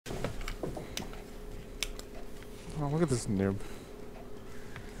Oh, look at this noob.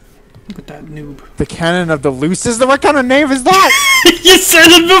 Look at that noob. The cannon of the loose is the what kind of name is that? You said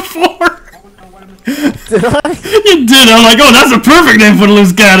it before! Did I? You did! I'm like, oh, that's a perfect name for the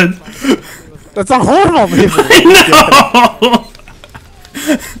loose cannon! That's a horrible name. I know!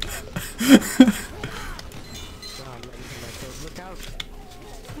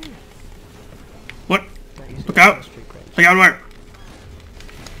 What? Look out! Look out where?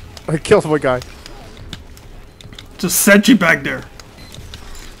 I killed my guy. Just sentry back there.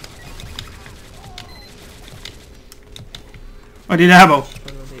 I need ammo.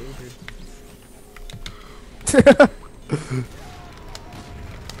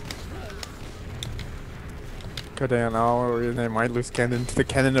 God damn, I'll rename my loose cannon to the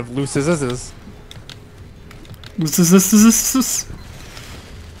cannon of loose scissors.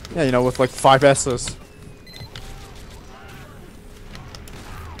 Yeah, you know, with like 5 S's.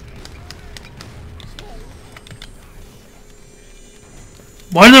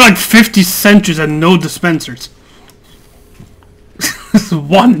 Why are there like 50 sentries and no dispensers? This is one.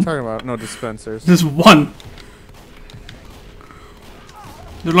 What are you talking about? No dispensers. This is one.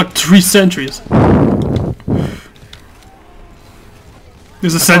 There are like 3 sentries.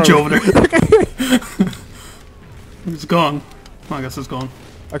 There's a sentry over there. It's gone. Oh, I guess it's gone.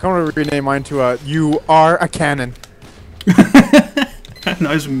 I can want to rename mine to you are a cannon.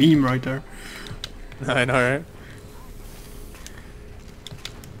 Nice meme right there. I know, right?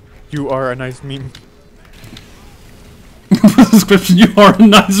 You are a nice meme. Description, you are a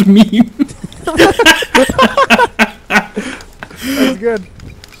nice meme. That's good.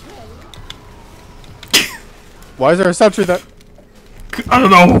 Why is there a sentry that... I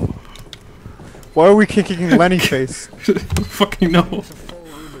don't know. Why are we kicking Lenny's face? Fucking no.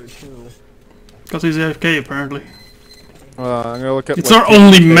 Because he's AFK apparently. I'm gonna look at. It's our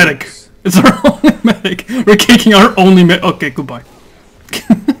only medic. It's our only medic. We're kicking our only medic. Okay, goodbye.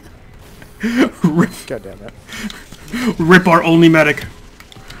 Rip. God damn it. Rip our only medic.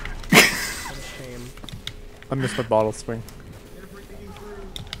 I missed my bottle swing.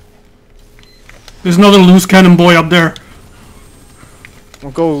 There's another loose cannon boy up there.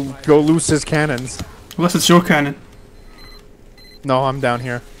 Well, go loose his cannons. Unless it's your cannon. No, I'm down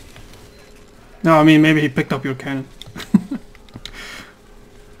here. No, I mean maybe he picked up your cannon.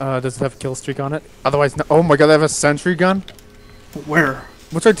 Does it have a kill streak on it? Otherwise, no. Oh my god, they have a sentry gun? Where?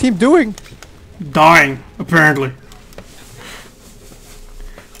 What's our team doing? Dying, apparently.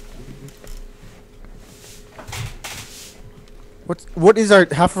 What is our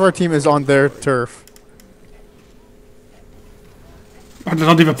half of our team is on their turf? They're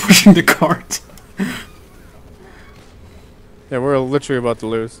not even pushing the cart. Yeah, we're literally about to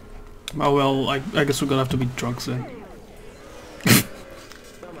lose. Oh well, I guess we're gonna have to be drunks then.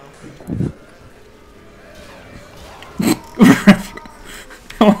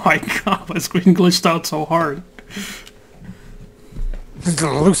 Oh my god, my screen glitched out so hard. The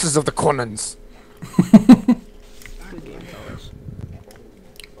looses of the Conans.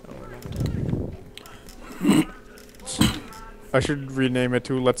 I should rename it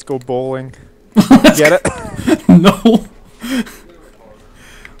to Let's Go Bowling. Get it? No.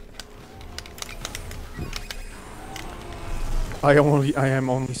 I am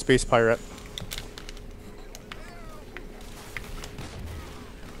only Space Pirate.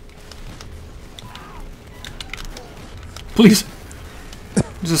 Please.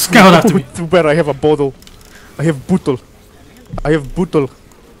 There's a scout after me. Too bad I have a bottle. I have bootle. I have bootle.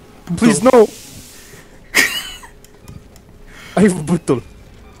 Please no. I have bootle.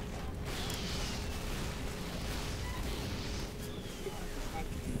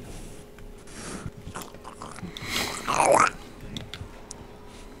 What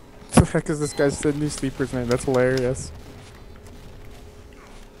the heck is this guy's Sydney Sleeper's name? That's hilarious.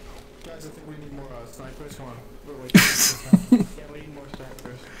 Guys, I think we need more snipers. Come on. Wait. Yeah, we need more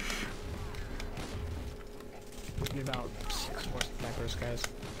snipers. We need about 6 more snipers, guys.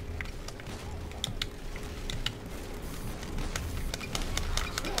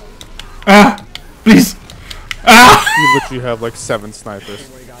 Ah! Please! Ah! We literally have like 7 snipers.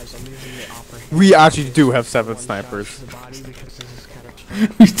 We actually do have 7 snipers.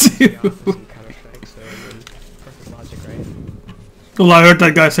 Me too! Well, I heard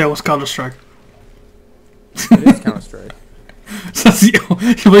that guy say it was Counter-Strike. It is Counter-Strike.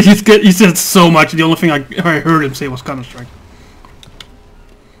 But he said so much, the only thing I heard him say was Counter-Strike.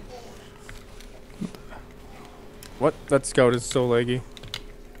 What? That scout is so laggy.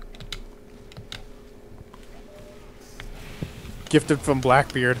 Gifted from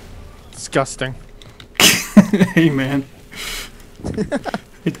Blackbeard. Disgusting. Hey man.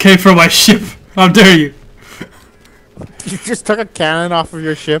 It came from my ship. How dare you? You just took a cannon off of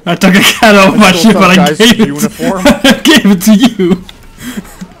your ship. I took a cannon off my ship and I gave uniform. I gave it to you.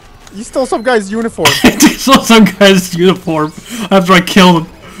 You stole some guy's uniform. I stole some guy's uniform after I killed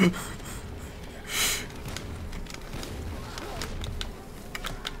him.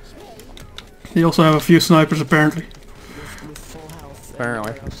 You also have a few snipers apparently.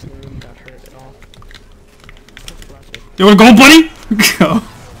 Apparently. You wanna go, buddy? Go.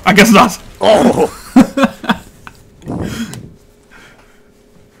 I guess not. Oh!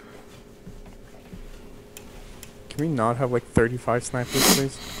 Can we not have like 35 snipers,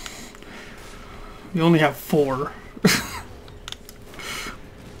 please? We only have 4.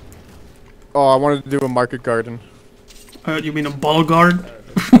 Oh, I wanted to do a market garden. You mean a ball guard?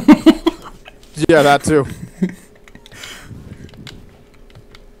 Yeah, that too.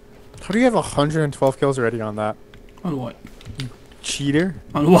 How do you have 112 kills already on that? On what? Cheater?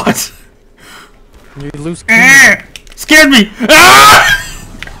 On what? You lose. Scared me! Ah!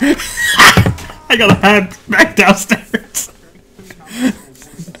 I got a hand back downstairs.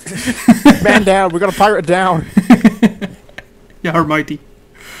 Man down, we got a pirate down. Yeah, our mighty.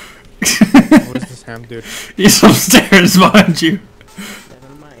 What is this ham, dude? He's upstairs behind you.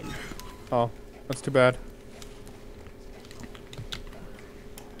 Never mind. Oh, that's too bad.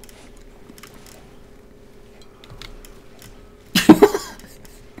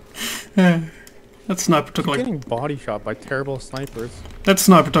 That sniper took like Getting body shot by terrible snipers.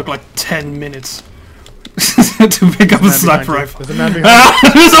 10 minutes to pick up a sniper rifle. There's a man behind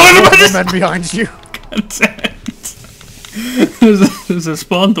you. There's a man behind you. God damn it. There's a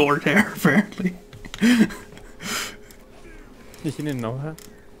spawn door there, apparently. You didn't know that?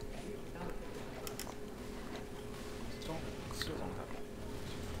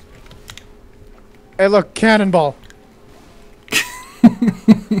 Hey, look, cannonball.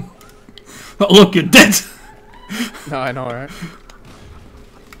 Oh, look, you're dead. No, I know, right?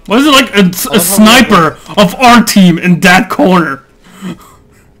 Why is it like a sniper of our team in that corner?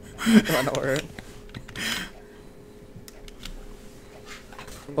 I know, right?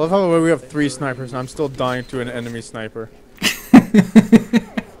 I love how we have 3 snipers and I'm still dying to an enemy sniper.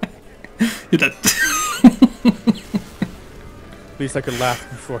 You're dead. At least I could laugh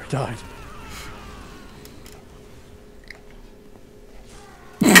before I died.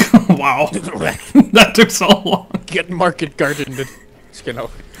 Wow. That took so long. Get market gardened. You know.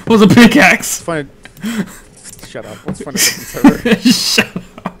 It was a pickaxe. It's funny. Shut up. What's funny about the server? Shut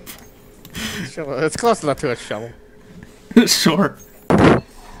up. Shut up. It's close enough to a shovel. Sure. I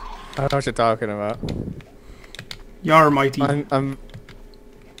don't know what you're talking about. Yar mighty. I'm.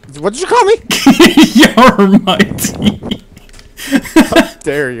 What did you call me? Yar mighty. How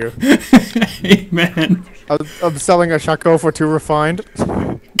dare you? Hey man. I'm selling a shako for 2 refined.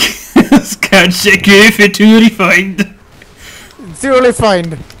 Can't shake you for 2 refined. 2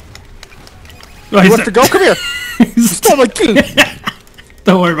 refined. Oh, You want to go? Come here. You stole my key.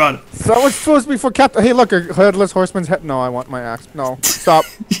 Don't worry about it. That was supposed to be for Captain. Hey, look, a headless horseman's head. No, I want my axe. No, stop.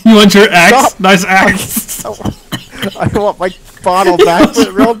 You want your axe? Stop. Nice axe. I want my bottle back.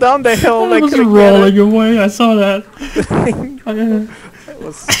 It rolled down the hill. I was rolling away. I saw that. It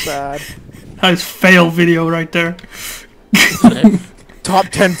was sad. Nice fail video right there. Top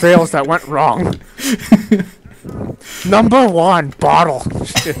 10 fails that went wrong. Number 1, bottle.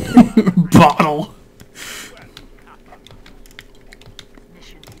 Bottle.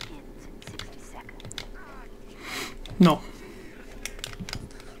 No.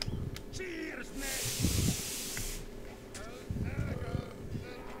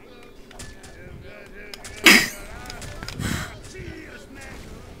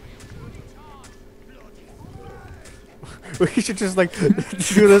 We should just like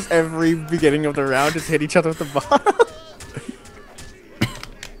do this every beginning of the round, just hit each other with the bottle.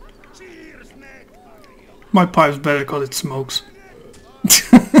 My pipe's better because it smokes.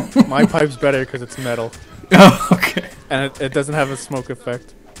 My pipe's better because it's metal. Oh, okay. And it doesn't have a smoke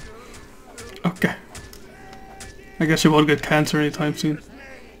effect. Okay. I guess you won't get cancer anytime soon.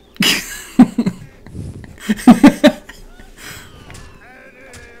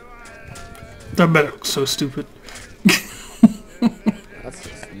 That better look so stupid. That's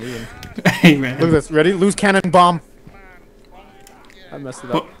just mean. Hey man. Look at this. Ready? Lose cannon bomb. I messed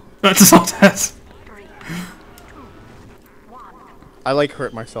it up. Oh, that's not that. I like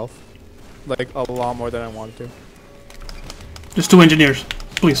hurt myself. Like a lot more than I wanted to. Just 2 engineers.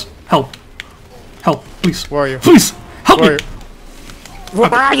 Please. Help. Help. Please. Where are you? Please. Help Where me.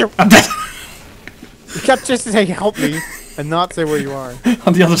 Where are you? I'm dead. You kept just saying help me and not say where you are.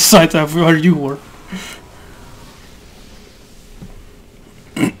 On the other side of where you were.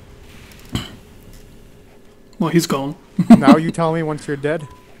 Well, he's gone. Now you tell me once you're dead.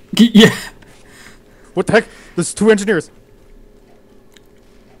 Yeah. What the heck? There's 2 engineers.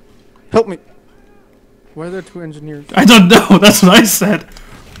 Help me. Why are there 2 engineers? I don't know. That's what I said.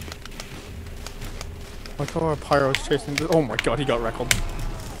 Like how our pyro's chasing. Oh my god, he got wrecked. Come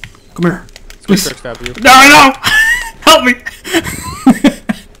here. Please. Please. Stab you. No, no! Help me!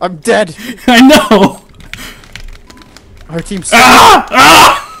 I'm dead. I know. Our team's. Ah!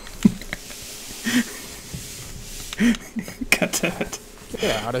 Ah! God damn it.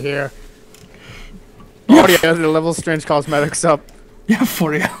 Get out of here. Oh yeah, the level strange cosmetics up. Yeah,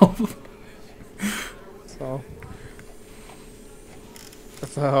 40 health. So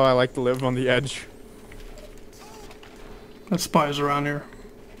that's how I like to live on the edge. That spies around here.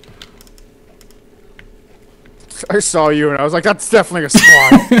 I saw you and I was like, that's definitely a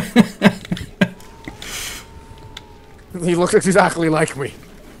spawn. He looks exactly like me.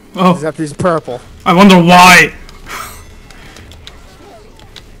 Oh, Except he's purple. I wonder why.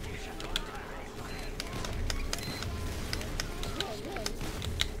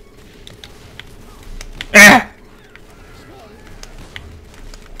 Eh!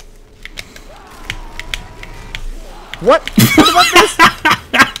 What? What about this?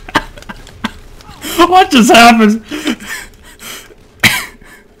 What just happened?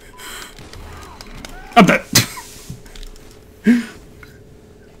 I'm dead.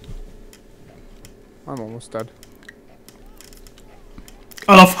 I'm almost dead.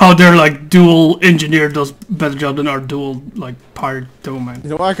 I love how their like dual engineer does better job than our dual like pirate domain. You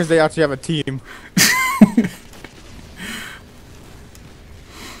know why? Because they actually have a team.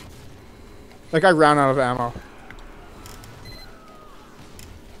 Like I ran out of ammo.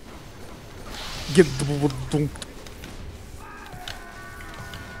 Get the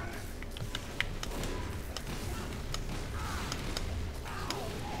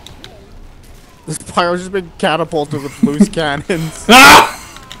This pyro's just been catapulted with loose cannons. Ah!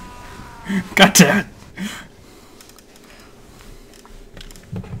 God damn it.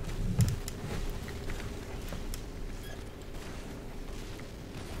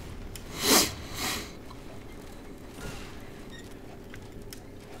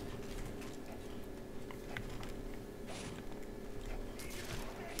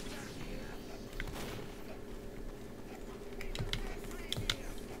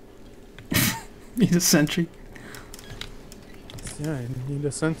 Need a sentry. Yeah, I need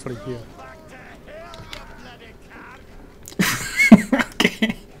a sentry here.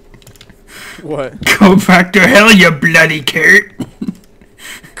 Okay. What? Go back to hell, you bloody carrot.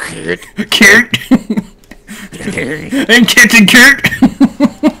 Carrot. Carrot. I'm Captain Carrot.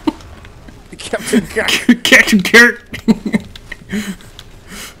 Captain Carrot. Captain Carrot.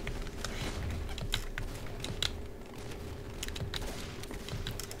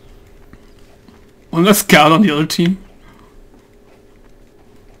 Well, let's scout on the other team.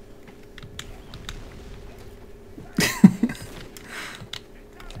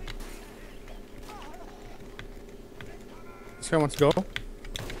 This guy wants to go.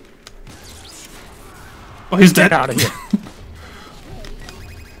 Oh, he's dead. Get out of here.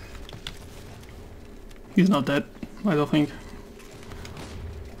 He's not dead, I don't think.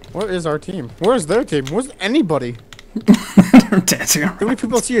 What is our team? Where's their team? Where's anybody? They're dancing around. The only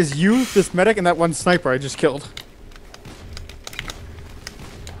people I see is you, this medic, and that one sniper I just killed.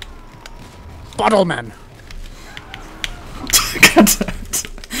 Bottleman! God damn it.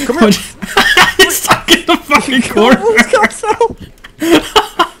 Come here! He's stuck in the fucking corner.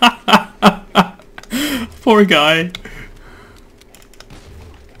 Poor guy.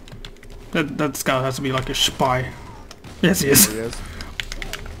 That scout has to be like a spy. Yes, he is. There he is.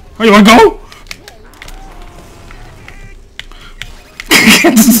 Oh, you wanna go?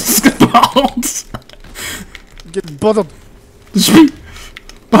 Get balls. Get bottled. Speed.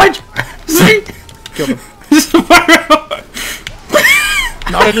 Behind you. Speed. Kill him. Fire.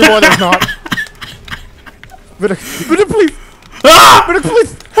 Not anymore, there's not. Medic, please! Ah! Medic,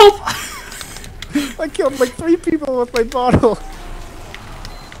 please! Help! I killed like 3 people with my bottle.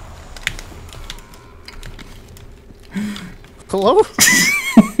 Hello?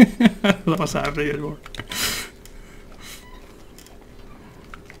 I don't know what's happening anymore.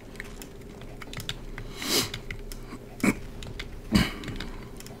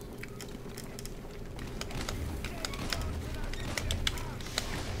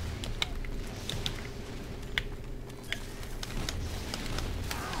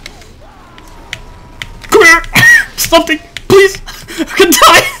 Come here! Something! Please! I can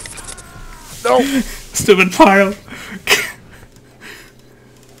die! No! Stupid pyro.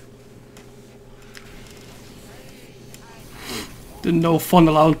 The no fun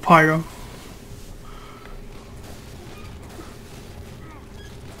allowed pyro.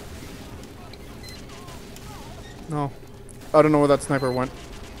 No. I don't know where that sniper went.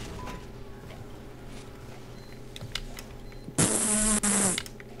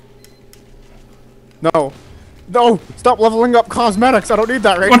 No. No! Stop leveling up cosmetics! I don't need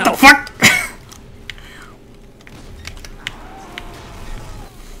that right now! What the fuck?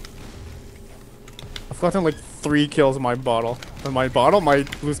 I've gotten like 3 kills in my bottle. In my bottle? My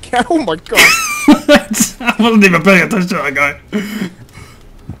loose can. Oh my god! I wasn't even paying attention to that guy.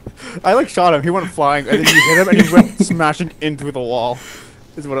 I like shot him, he went flying, and then you hit him and he went smashing into the wall.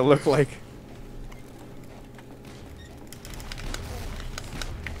 Is what it looked like.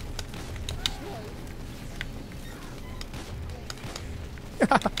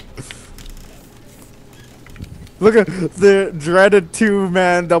 Look at the dreaded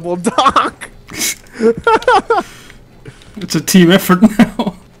 2-man double dock! It's a team effort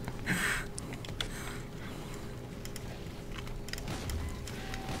now.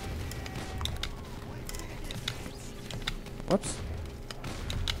 Whoops.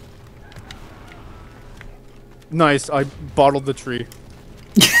 Nice, I bottled the tree.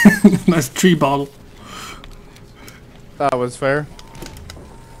 Nice tree bottle. That was fair.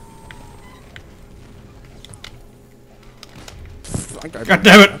 God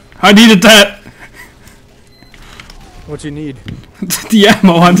damn it! I needed that. What you need? The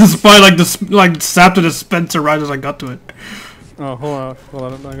ammo. I just probably like zapped the dispenser right as I got to it. Oh, hold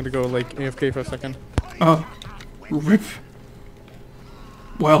on. I'm gonna go like AFK for a second. Oh, rip.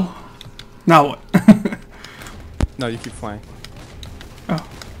 Well, now what? No, you keep flying. Oh.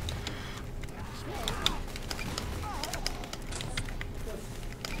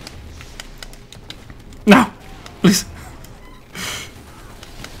 No, please.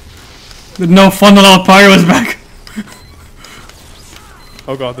 No fun that all Pyro is back.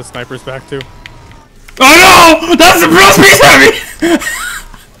 Oh god, the sniper's back too. Oh no! That's the Bruce Beast Heavy!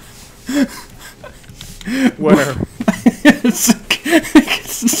 Where?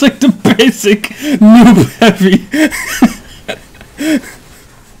 it's like the basic noob heavy.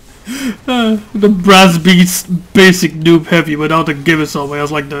 The brass beats basic noob heavy without the gimmicks all the way. I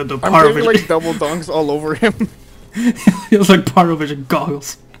was like the I'm Pyro getting like double dunks all over him. It was like Pyro Vision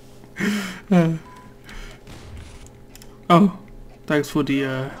goggles. Oh, thanks for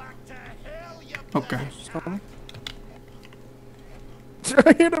the okay.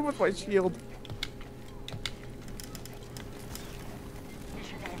 I hit him with my shield.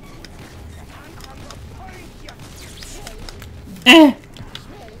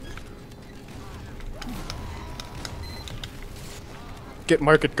 Get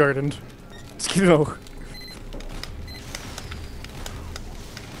market gardened. Skiddo.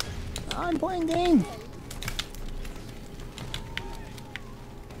 I'm playing game.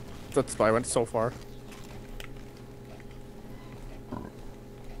 That spy went so far.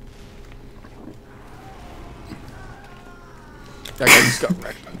 That guy just got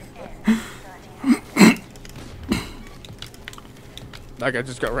wrecked. That guy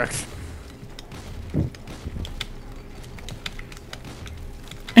just got wrecked.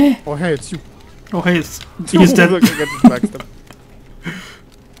 Oh hey, it's you. Oh hey, he's dead. Look, I just backed him.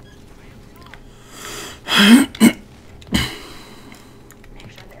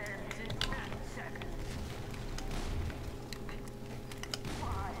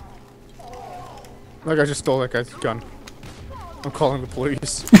 That guy just stole that guy's gun. I'm calling the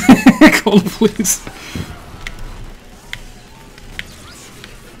police. Call the police.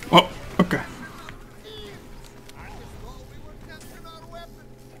 Oh, okay.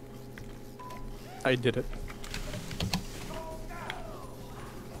 I did it.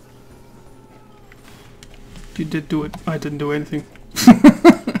 You did do it. I didn't do anything.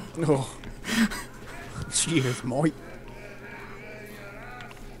 Oh. Cheers, mate.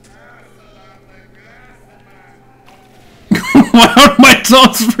 Why are my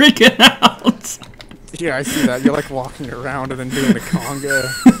thoughts freaking out? Yeah, I see that. You're like walking around and then doing the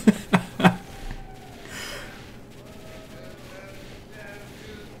conga.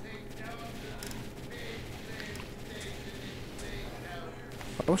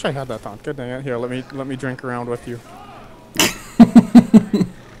 I wish I had that taunt. Good dang it. Here, let me drink around with you.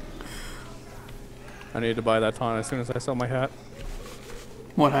 I need to buy that taunt as soon as I sell my hat.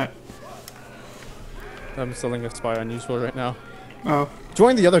 What hat? I'm selling a spy unusual right now. Oh.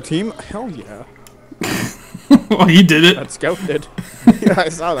 Join the other team? Hell yeah. Well, he did it. That scout did. Yeah, I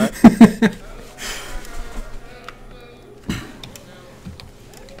saw that.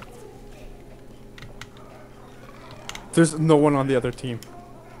 There's no one on the other team.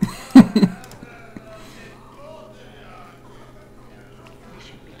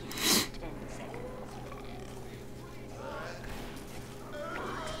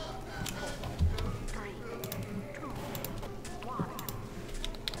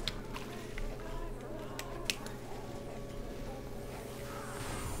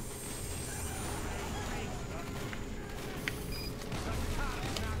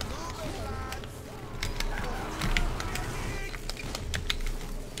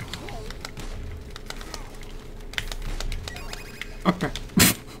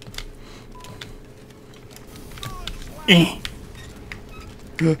 Eh.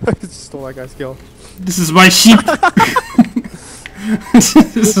 I just stole that guy's kill. This is my sheep. This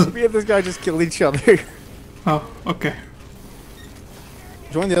is- Me and this guy just killed each other. oh, okay.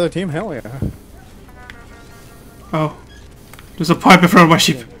 Join the other team? Hell yeah. Oh. There's a pipe in front of my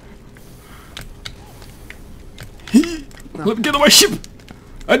ship. Let me get on my ship!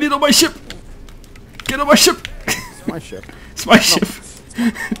 I need on my ship! Get on my ship! It's my ship. It's my ship!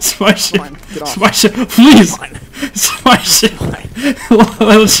 It's my ship! Fine, get It's off. my ship! Please! Fine. It's my ship!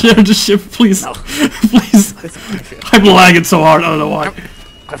 Let's share the ship, please! No. Please! It's my ship. I'm lagging so hard, I don't know why.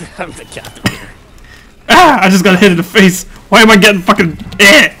 I'm the captain here. Ah! I just got hit in the face! Why am I getting fucking...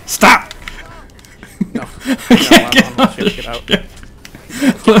 Stop! No. I can't get I'm on on the the ship. Get out.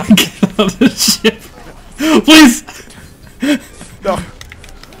 ship! Let me get on the ship! Please! No.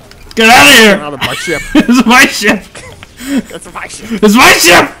 Get out of Get here! out of my ship. It's my ship! That's my ship. It's my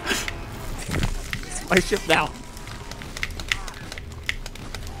ship! It's my ship now.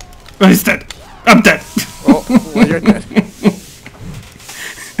 Oh, he's dead. I'm dead. Oh, well, you're dead.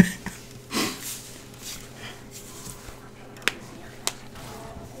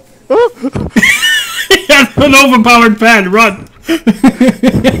 He has an overpowered pen. Run. Give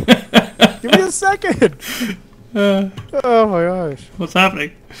me a second. Oh my gosh. What's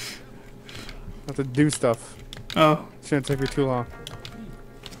happening? I have to do stuff. Oh. Shouldn't take me too long.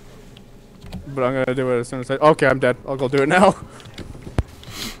 But I'm gonna do it as soon as I... Okay, I'm dead. I'll go do it now.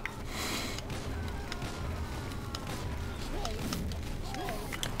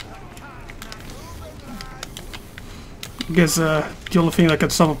 I guess the only thing that can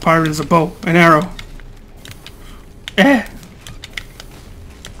stop a pirate is a bow, an arrow.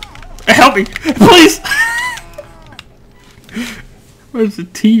 Help me, please. Where's the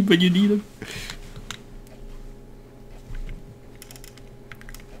team when you need him?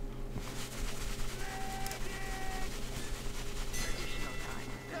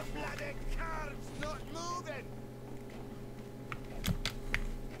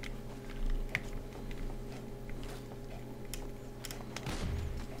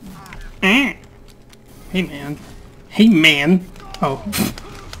 Hey man. Hey man. Oh.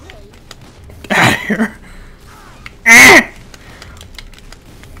 Get out of here.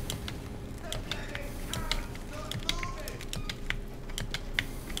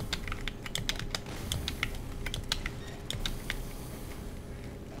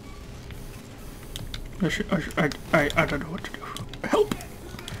 I don't know what to do. Help!